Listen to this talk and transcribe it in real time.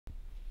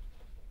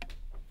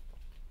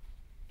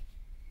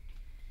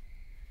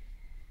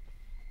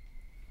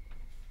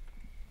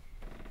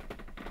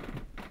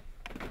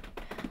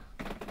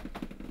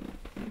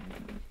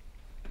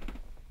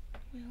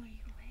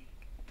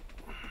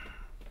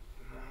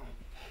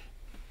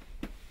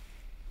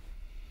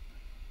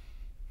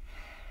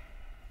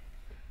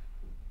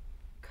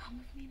Come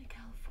with me to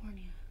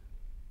California.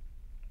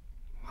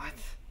 What?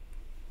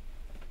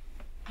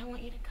 I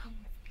want you to come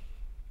with me.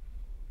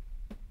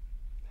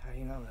 How do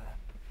you know that?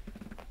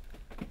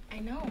 I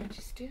know, I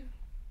just do. Are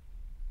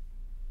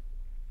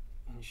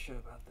you sure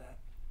about that?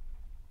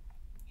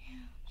 Yeah,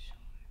 sure.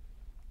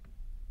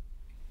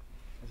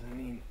 Because, I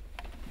mean,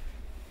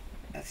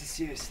 that's a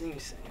serious thing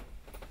you're saying.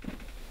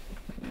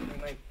 We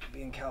might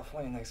be in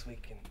California next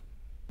week and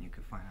you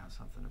could find out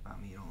something about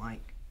me you don't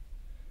like.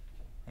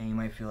 And you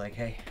might feel like,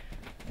 hey,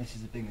 this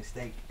is a big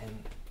mistake and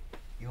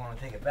you want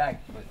to take it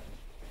back, but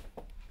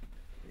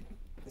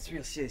it's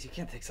real serious. You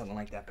can't take something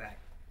like that back.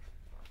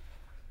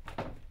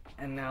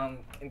 And now I'm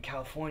in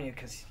California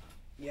because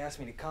you asked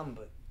me to come,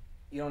 but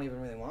you don't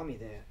even really want me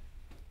there.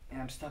 And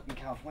I'm stuck in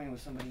California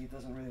with somebody who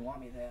doesn't really want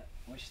me there,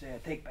 which they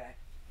take back.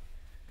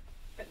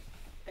 A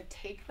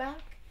take back?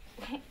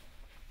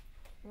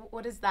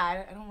 What is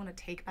that? I don't want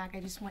to take back. I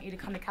just want you to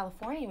come to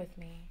California with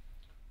me.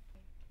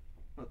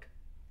 Look,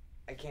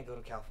 I can't go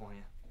to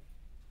California.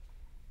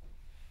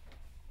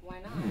 Why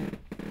not?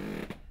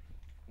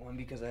 One,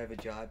 because I have a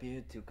job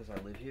here. Two, because I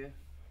live here.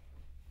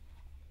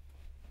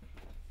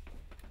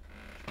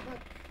 Look,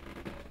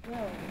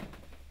 Will,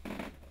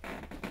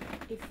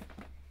 if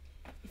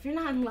you're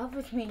not in love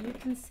with me, you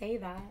can say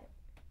that.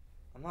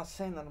 I'm not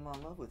saying that I'm not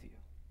in love with you.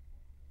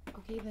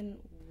 Okay, then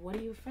what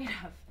are you afraid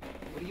of?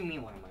 What do you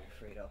mean, what am I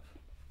afraid of?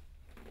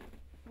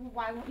 Well,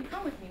 why won't you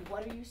come with me?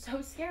 What are you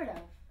so scared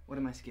of? What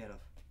am I scared of?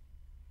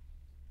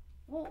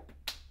 Well,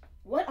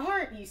 what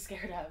aren't you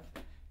scared of?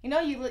 You know,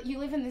 you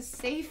live in this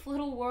safe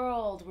little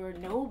world where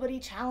nobody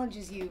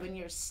challenges you and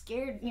you're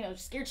scared,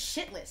 scared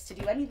shitless to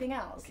do anything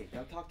else. Okay,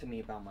 don't talk to me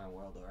about my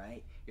world,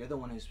 alright? You're the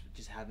one who's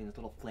just having this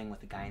little fling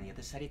with a guy on the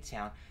other side of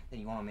town, then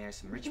you want to marry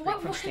some rich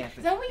freak from Stanford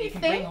is that what that you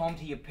can think? bring home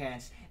to your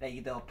parents that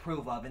they'll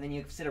approve of, and then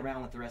you sit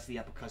around with the rest of the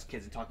upper crust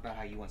kids and talk about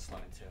how you went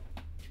slumming too.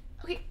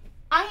 Okay,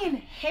 I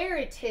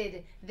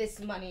inherited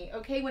this money,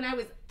 okay, when I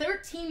was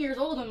 13 years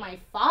old when my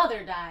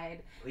father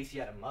died. At least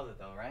you had a mother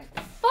though, right?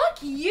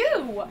 Fuck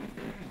you!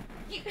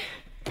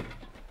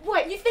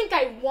 What, you think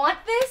I want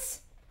this?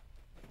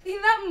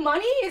 That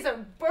money is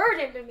a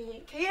burden to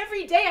me, okay?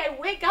 Every day I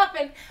wake up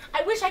and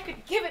I wish I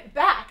could give it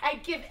back.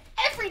 I'd give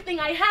everything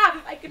I have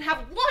if I could have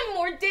one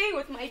more day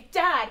with my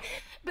dad.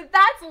 But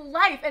that's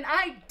life and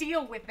I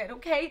deal with it,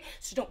 okay?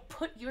 So don't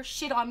put your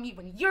shit on me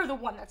when you're the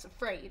one that's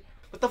afraid.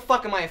 What the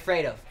fuck am I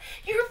afraid of?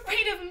 You're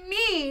afraid of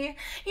me.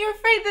 You're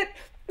afraid that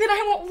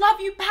I won't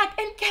love you back.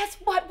 And guess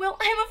what, Will?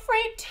 I'm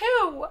afraid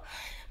too.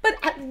 But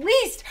at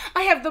least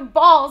I have the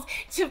balls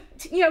to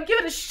give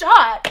it a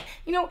shot.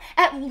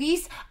 At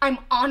least I'm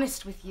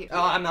honest with you.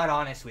 Oh, I'm not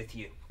honest with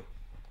you.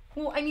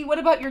 Well, I mean, what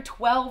about your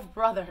 12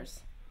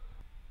 brothers?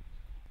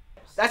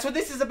 That's what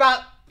this is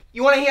about?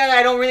 You want to hear that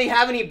I don't really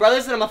have any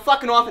brothers and I'm a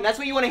fucking orphan? That's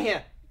what you want to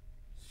hear?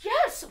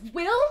 Yes,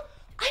 Will.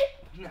 I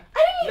didn't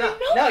even know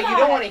No, that. you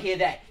don't want to hear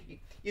that.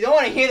 You don't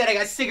want to hear that I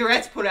got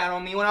cigarettes put out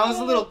on me when I was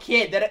a little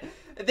kid.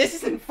 This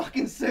isn't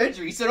fucking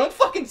surgery, so don't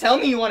fucking tell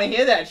me you want to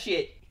hear that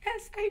shit.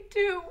 Yes, I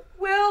do,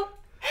 Will.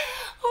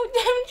 Oh,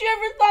 haven't you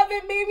ever thought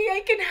that maybe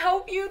I can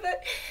help you?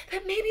 That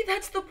maybe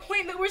that's the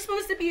point, that we're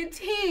supposed to be a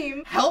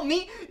team. Help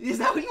me? Is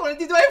that what you want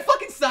to do? Do I have a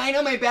fucking sign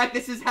on my back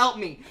that says help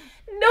me?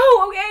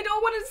 No, okay, I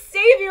don't want to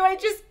save you. I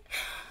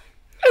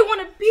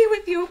want to be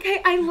with you,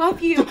 okay? I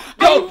love you.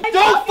 Don't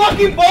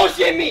fucking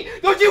bullshit me!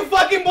 Don't you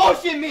fucking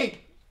bullshit me!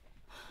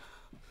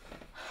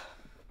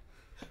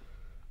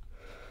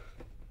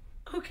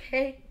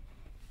 Okay.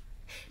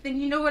 Then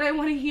you know what I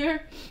want to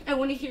hear? I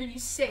want to hear you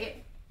say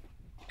it.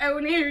 I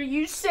want to hear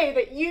you say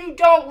that you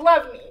don't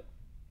love me.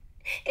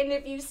 And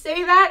if you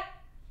say that,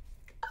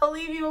 I'll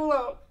leave you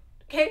alone.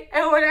 Okay?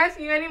 I won't ask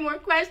you any more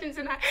questions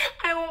and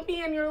I won't be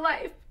in your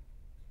life.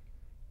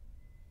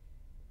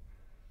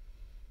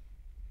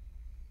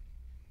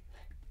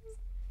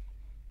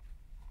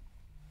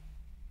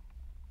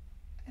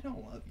 I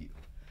don't love you.